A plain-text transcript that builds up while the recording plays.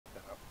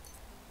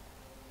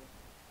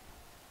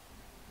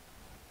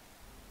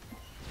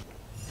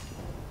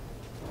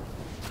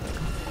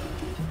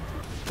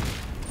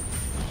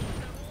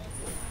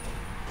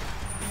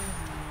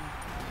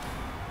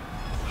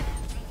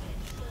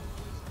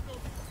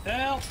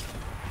Help!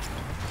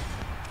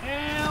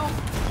 Help!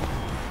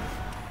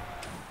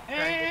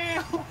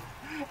 Help!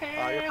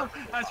 Help!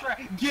 That's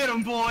right. Get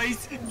him,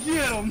 boys.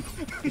 Get him.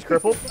 He's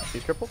crippled.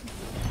 He's crippled.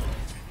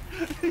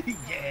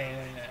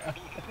 Yeah.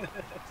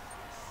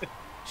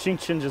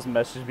 Xing just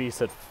messaged me. He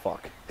said,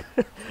 "Fuck."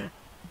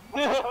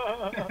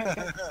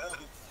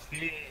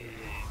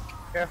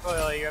 Careful,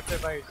 Lily, you're up there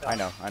by yourself. I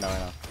know.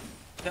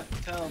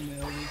 Tell him,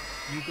 Ellie.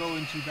 You go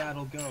into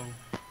battle, go.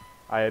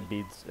 I had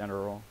beads and a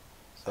roll,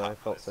 so I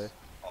felt safe.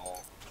 Oh.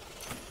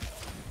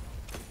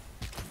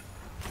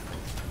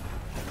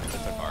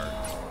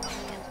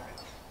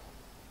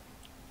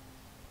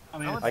 I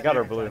mean, I got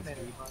her blue.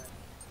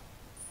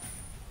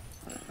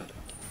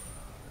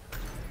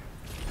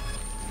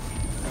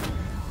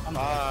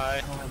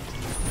 Bye.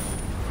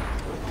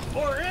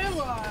 Or am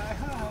I?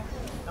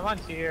 I'm on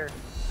tier.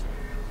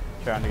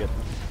 Trying to get them.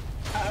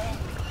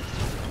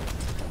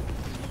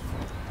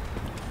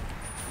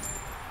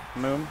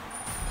 Moon.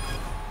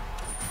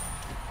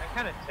 That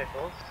kind of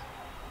tickles.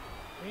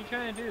 What are you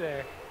trying to do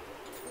there?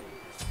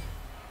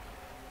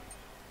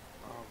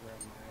 I'll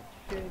grab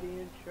my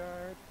shitty and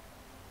sharp.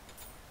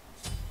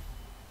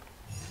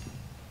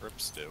 Rip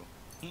stew.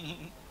 I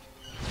mean,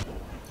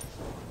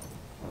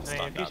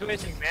 if he's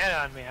wasting mana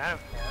on me, I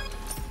don't care.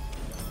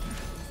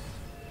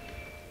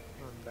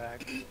 I'm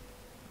back.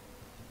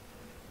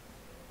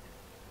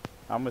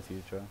 I'm with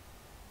you, Joe.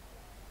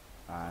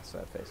 Ah,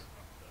 sad face.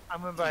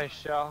 I'm gonna buy a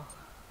shell.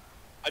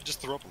 I just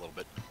threw up a little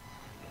bit.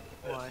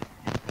 Why?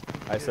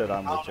 I said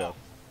I'm with Joe.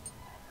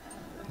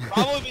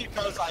 Probably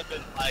because I've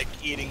been like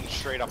eating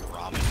straight up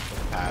ramen for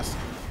the past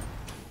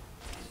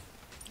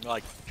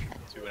like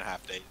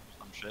 2.5 days or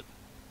some shit.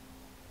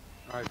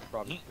 I should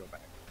probably go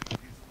back.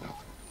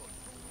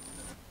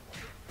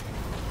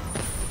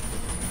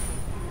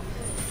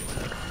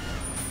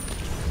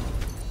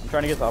 I'm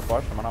trying to get the up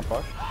push. I'm on up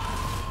push.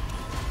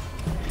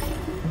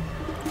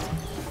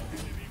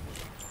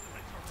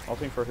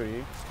 Ulting for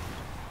Hui.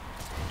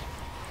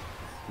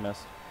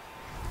 Missed.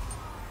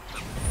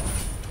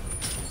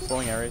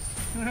 Slowing Ares.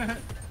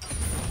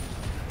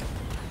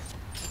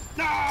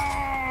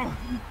 No!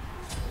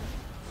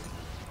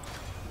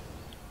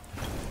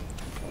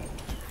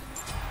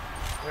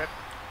 Rip.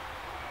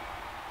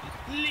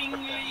 Ling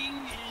ling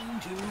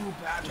into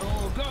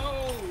battle,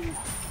 go!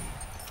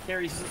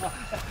 Carries.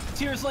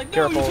 Tears like, no,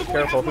 Careful, you took away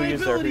careful. half my Who is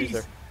there? Who is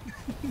abilities.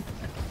 there?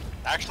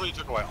 Actually, it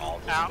took away all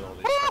of his Ow.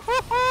 abilities.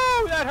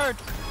 Woo-hoo-hoo! That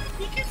hurts!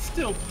 You can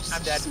still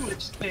I'm dead.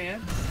 switch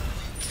stance.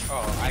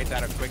 Oh, I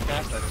had a quick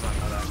cast? I did not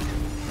know that.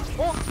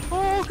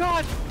 Oh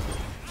god!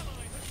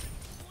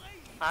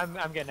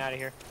 I'm getting out of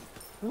here.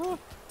 Woo.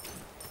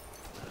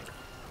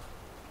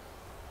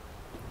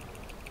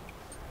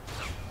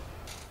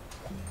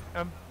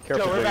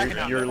 Careful, Joe, we're Joe, backing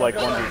up. you're like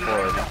 1v4.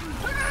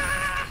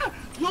 Ah!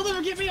 You'll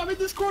never get me. I'm in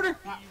this corner.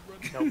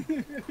 Nope.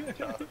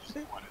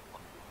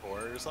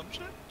 Or some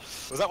shit?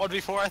 Was that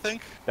 1v4, I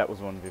think? That was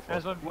 1v4.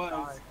 That's one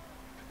Was.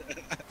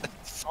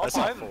 I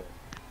saw 4.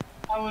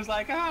 I was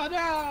like, oh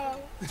no!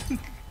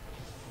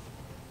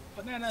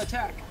 Banana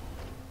attack.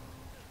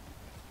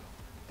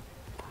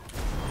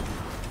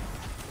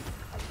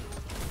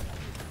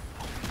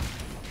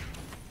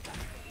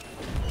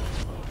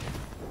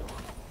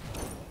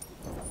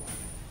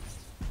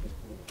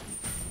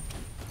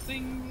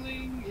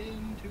 Singling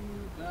into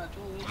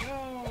battle,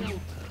 go!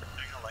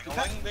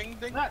 Ding ding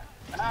ding. Ah,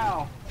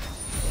 ow!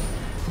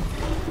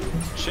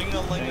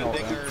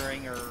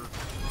 Shing-a-ling-a-dinger-ringer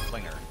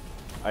flinger.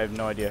 I have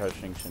no idea how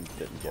Xing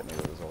didn't get me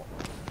with his ult.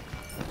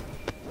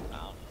 I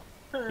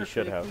don't know. He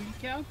should have. Perfectly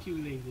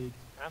calculated.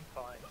 I'm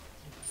fine.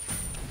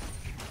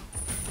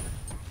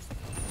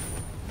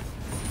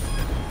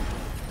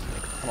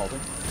 I'm ulting.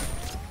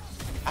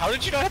 How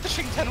did you not hit the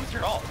Shing 10 with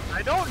your ult?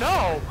 I don't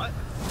know! What?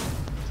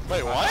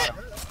 Wait, what?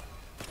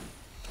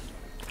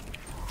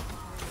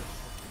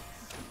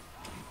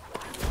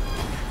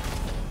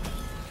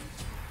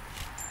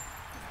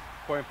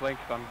 Point blank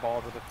on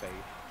ball to the face.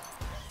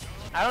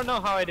 I don't know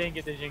how I didn't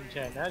get the Jing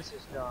Chen. That's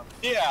just dumb.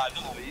 Yeah,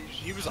 no,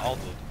 he was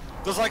ulted.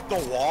 Does like the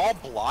wall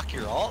block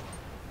your ult?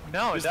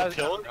 No, it Is the doesn't.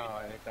 pillar? No,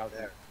 I think that was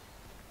there.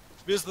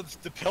 Because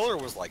the pillar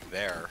was like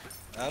there.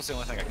 That's the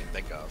only thing I can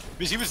think of.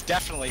 Because he was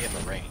definitely in the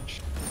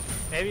range.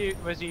 Maybe,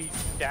 was he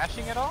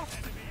dashing at all?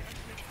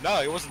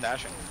 No, he wasn't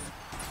dashing.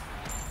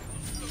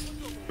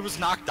 He was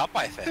knocked up,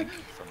 I think.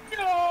 From...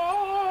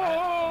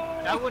 No!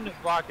 That wouldn't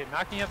have blocked it.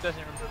 Knocking up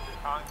doesn't remove the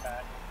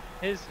combat.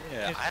 His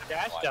Yeah, I have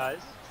dash no idea. does.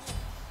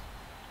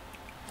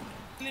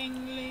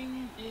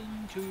 Singling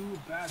into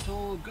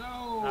battle, go!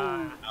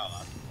 No,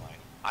 that's fine.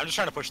 I'm just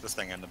trying to push this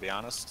thing in, to be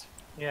honest.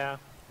 Yeah.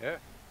 Yeah.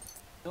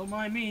 Don't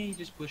mind me,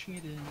 just pushing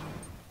it in.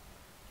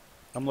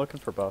 I'm looking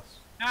for buffs.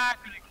 Not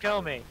gonna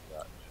kill me.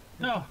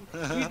 No!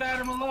 Leave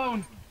Adam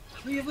alone!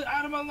 Leave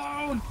Adam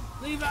alone!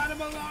 Leave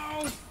Adam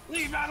alone!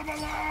 Leave Adam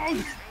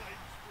alone!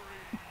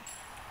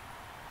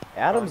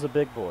 Adam's a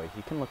big boy.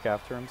 He can look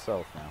after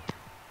himself now.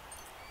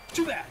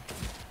 Too bad!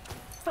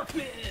 Fuck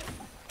me!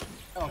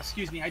 Oh,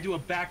 excuse me, I do a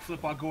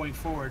backflip while going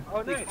forward.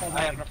 Oh, They nice. call I that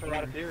have a enough for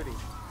gainer. theory.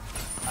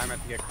 I'm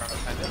at to get chrono.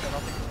 I don't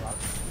think it's a lot.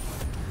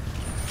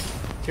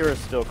 Tira's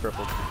still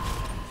crippled.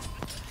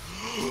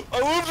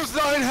 I lived with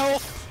 9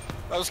 health!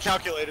 That was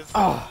calculated.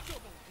 Ah!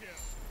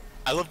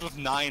 I lived with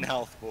 9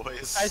 health,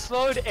 boys. I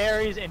slowed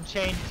Ares and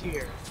chained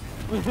Tyr.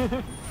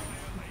 Can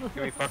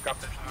we fuck up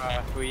the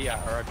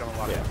or don't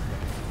lock Yeah.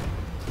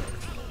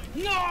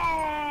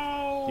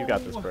 No! You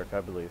got this, Brick,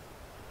 I believe.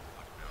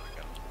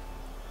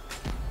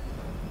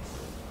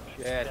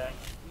 Shit.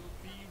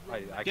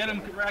 I Get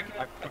him, can't- Kraken!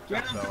 I fucked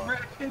Get up him, so,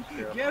 Kraken!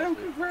 yeah, Get him,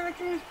 fuck it.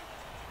 Kraken!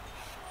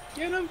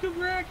 Get him,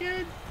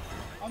 Kraken!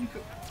 I'm.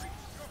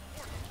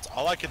 That's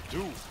all I could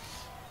do.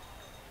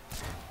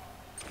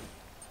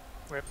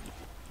 Rip.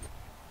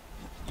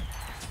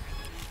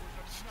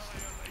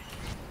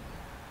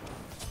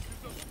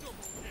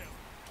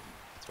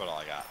 That's about all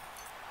I got.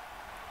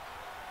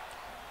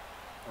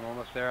 I'm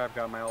almost there. I've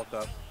got my ult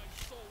up.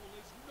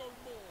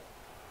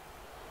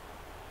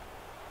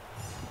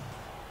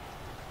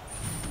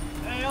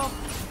 Hail!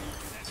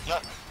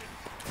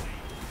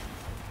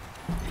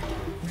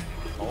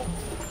 Oh,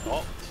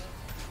 oh,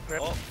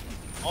 Rip. oh,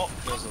 oh.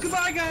 There's a...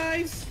 Goodbye,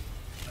 guys!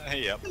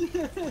 Yep.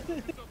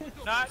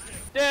 Not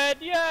dead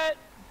yet.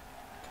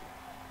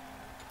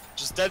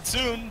 Just dead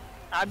soon.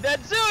 I'm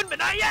dead soon, but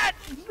not yet.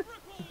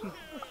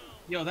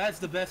 Yo, that's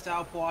the best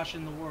outwash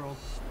in the world.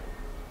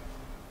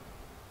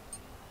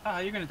 Ah,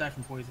 you're gonna die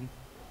from poison.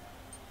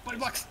 Buddy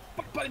Bucks!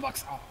 Buddy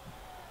Bucks! Oh.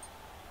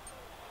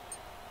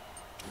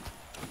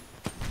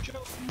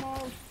 Joe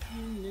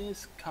Martin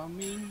is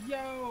coming,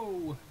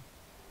 yo!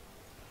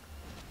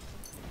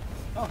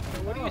 Oh,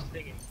 What are you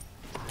singing?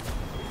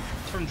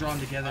 Turn drawn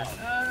together.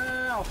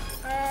 Ow!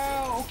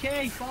 Ow!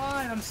 Okay,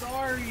 fine, I'm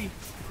sorry.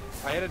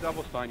 I hit a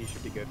double stun. You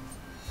should be good.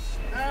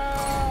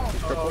 Ow!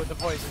 Oh, the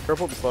poison.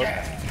 Crippled and slowed.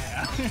 Yeah!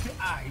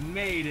 I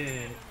made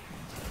it!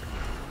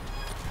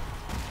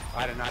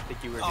 I did not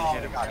think you were gonna Oh,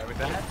 hit him God. right with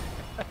that.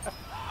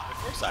 Of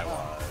course I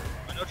was.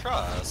 I no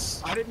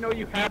trust. I didn't know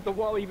you had the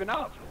wall even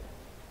up.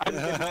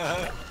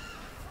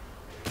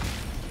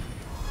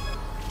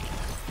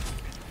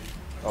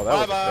 Oh, that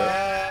was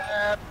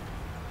Bye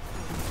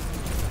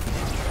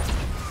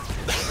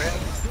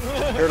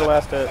a Here to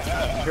last hit.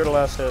 Here to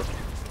last hit.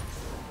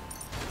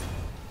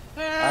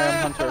 I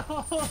am Hunter.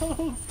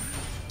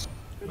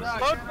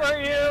 Look for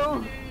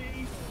you.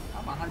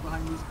 I'm gonna hide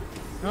behind these.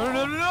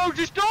 No,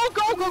 just don't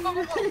go.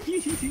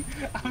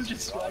 I'm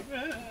just like,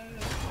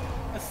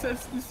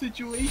 assess the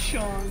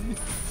situation.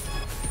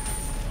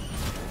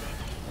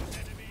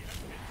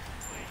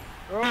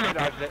 Oh, I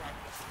dodged it.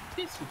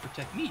 This will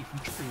protect me from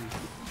trickery.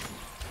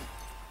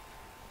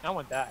 I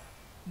want that.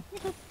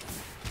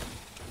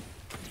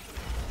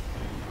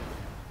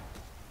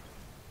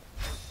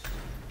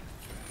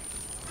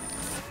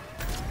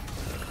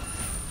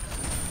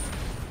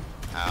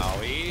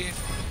 Owie.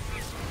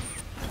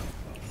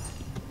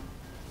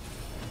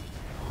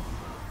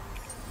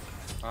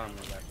 I'm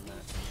going back in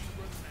that.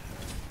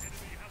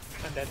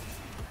 I'm dead.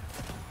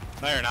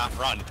 No, you're not.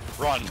 Run.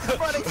 Run.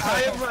 Running.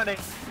 I am running.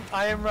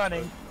 I am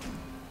running.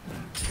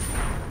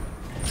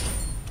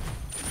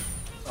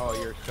 Oh,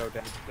 you're so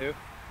dead too.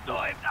 No,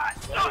 I'm not.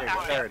 There, you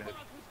go. There it is.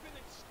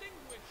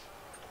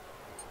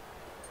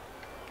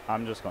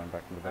 I'm just going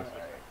back to the base.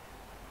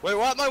 Wait,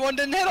 what? My one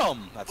didn't hit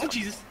him. That's Oh fine.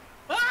 Jesus!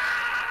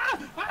 Ah!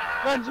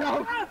 Run,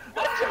 Joe.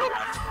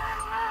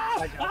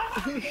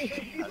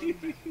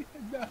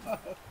 No.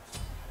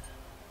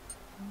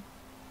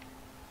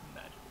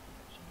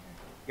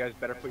 You guys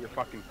better put your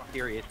fucking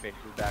serious faces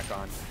back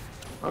on.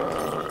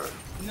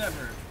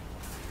 Never.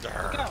 Look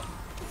Durr. out!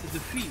 It's a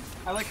defeat.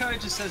 I like how it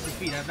just says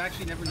defeat. I've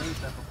actually never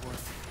noticed that before.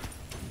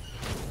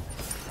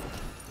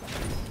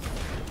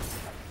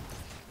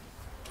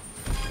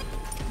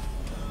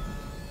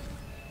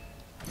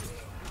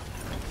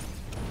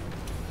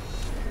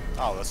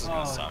 Oh, this is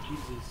gonna Oh, suck.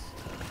 Jesus.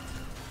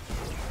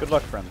 Good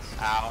luck, friends.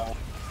 Ow.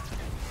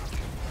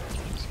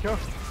 Just go.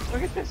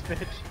 Look at this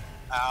bitch.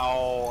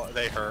 Ow.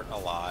 They hurt a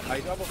lot.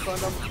 I double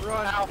stunned him.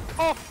 Run. Ow.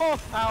 Oh,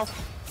 ow.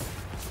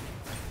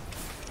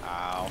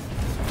 Ow.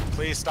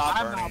 Please stop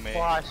I'm burning not me.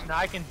 flushed and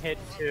I can hit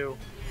too.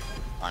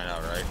 I know,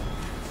 right?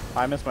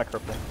 I missed my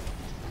cripple.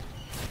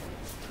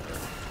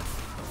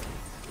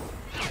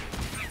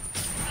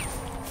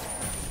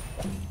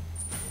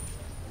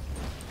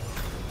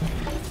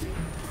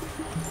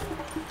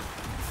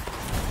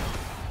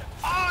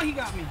 Oh, he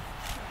got me!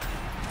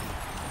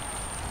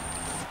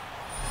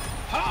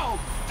 How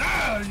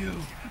dare you!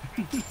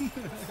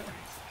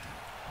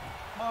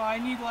 Oh, I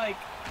need like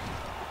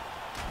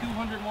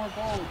 200 more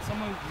gold.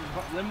 Someone,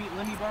 let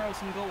me borrow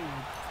some gold.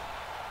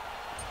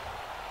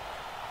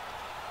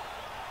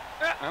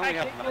 I only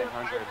have can't do it.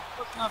 900.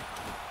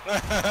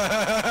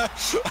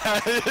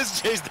 I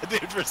just chased the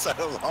dude for so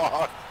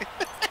long.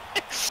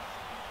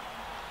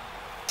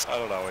 I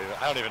don't know.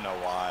 I don't even know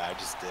why. I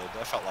just did.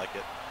 I felt like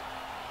it.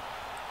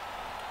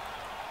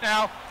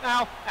 Ow,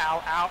 ow, ow,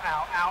 ow, ow,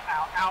 ow, ow,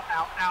 ow,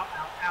 ow, ow, ow,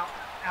 ow,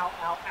 ow,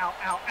 ow, ow,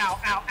 ow, ow,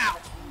 ow, ow.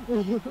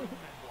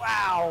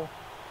 Wow.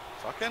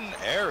 Fucking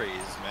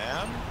Ares,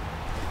 man.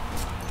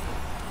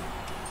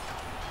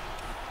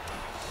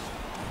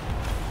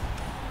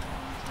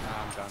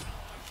 Nah, I'm done.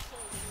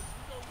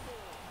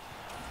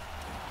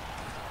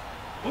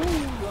 Ooh,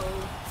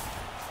 low.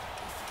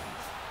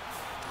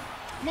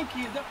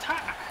 Monkey is up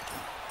top.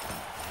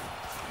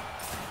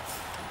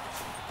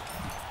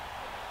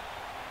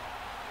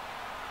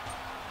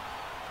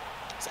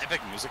 It's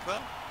epic music though.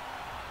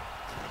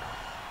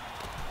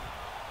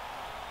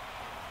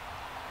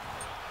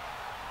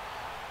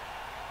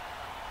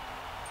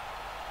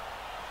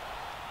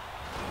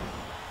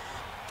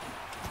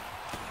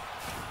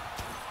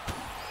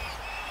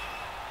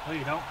 No,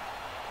 you don't.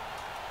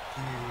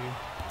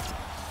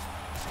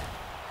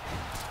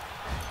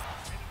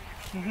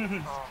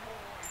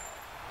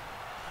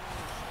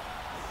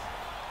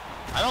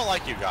 I don't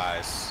like you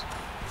guys,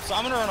 so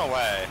I'm gonna run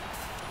away.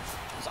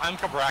 So I'm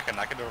Cabrakan,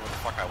 I can do whatever the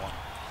fuck I want.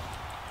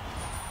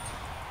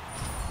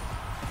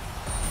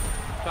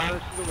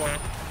 Silence to the wall.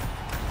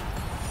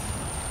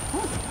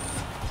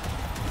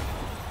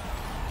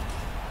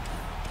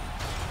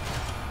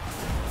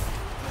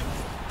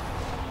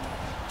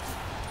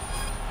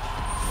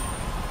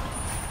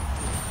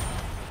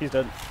 He's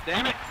dead.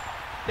 Damn it!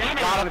 Damn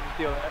it! I wanted to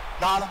steal that.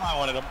 Got him, I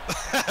wanted him.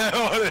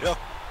 I wanted him.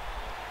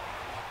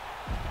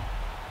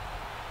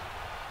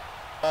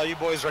 You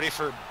boys ready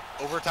for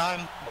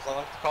overtime, as I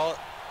like to call it?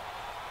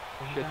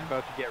 Shit's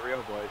about to get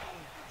real, boys.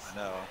 I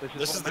know.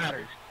 This is what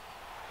matters.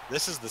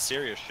 This is the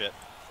serious shit.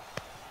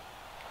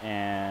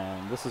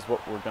 And this is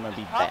what we're gonna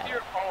be Pop bad your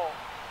at. ult.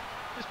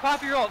 Just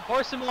pop your ult.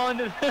 Force them all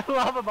into the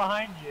lava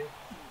behind you.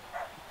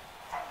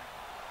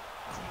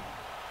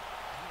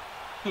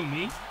 Who,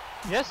 me?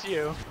 Yes,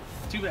 you.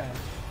 Too bad.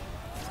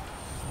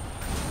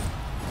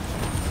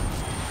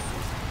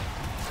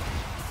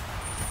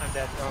 I'm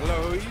dead.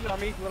 Hello, you got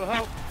me. Little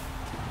help.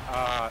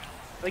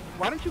 Like,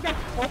 why don't you guys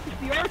focus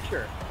the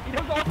archer? He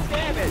does all the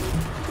damage.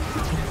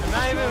 I'm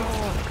not even.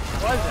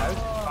 Was I? was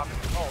just popping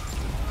the ult.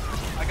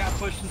 I got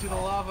pushed into the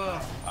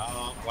lava.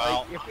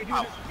 Well, Like, if we do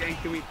this again,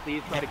 can we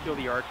please try to kill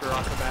the archer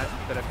off the bat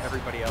instead of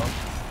everybody else?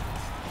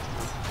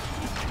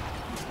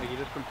 Like, you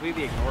just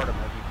completely ignored him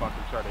as you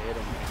fucking started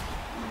hitting me.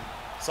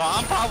 so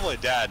I'm probably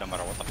dead no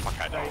matter what the fuck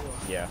I do.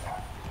 Yeah.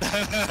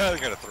 I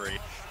got a 3.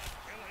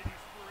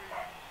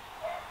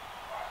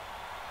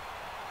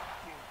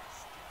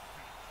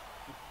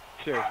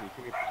 Seriously,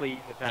 can we please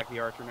attack the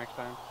archer next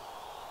time?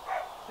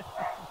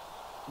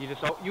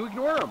 You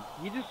ignore him.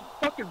 You just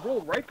fucking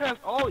rolled right past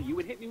all of you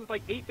and hit me with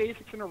like 8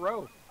 basics in a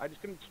row. I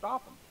just couldn't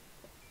stop him.